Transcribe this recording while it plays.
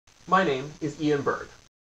My name is Ian Berg.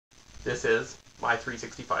 This is my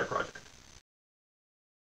 365 project.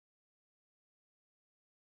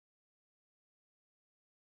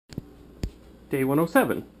 Day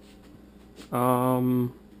 107.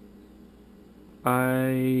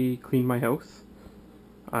 I cleaned my house.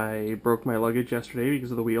 I broke my luggage yesterday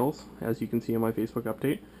because of the wheels, as you can see in my Facebook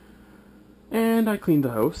update. And I cleaned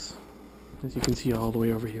the house, as you can see all the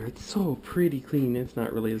way over here. It's so pretty clean. It's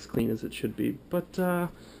not really as clean as it should be, but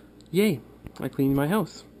yay, I cleaned my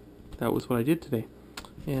house. That was what I did today.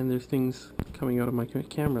 And there's things coming out of my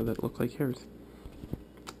camera that look like hairs.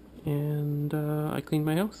 And I cleaned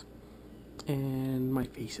my house. And my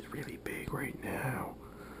face is really big right now.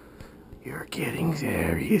 You're getting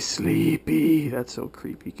very sleepy. That's so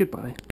creepy. Goodbye.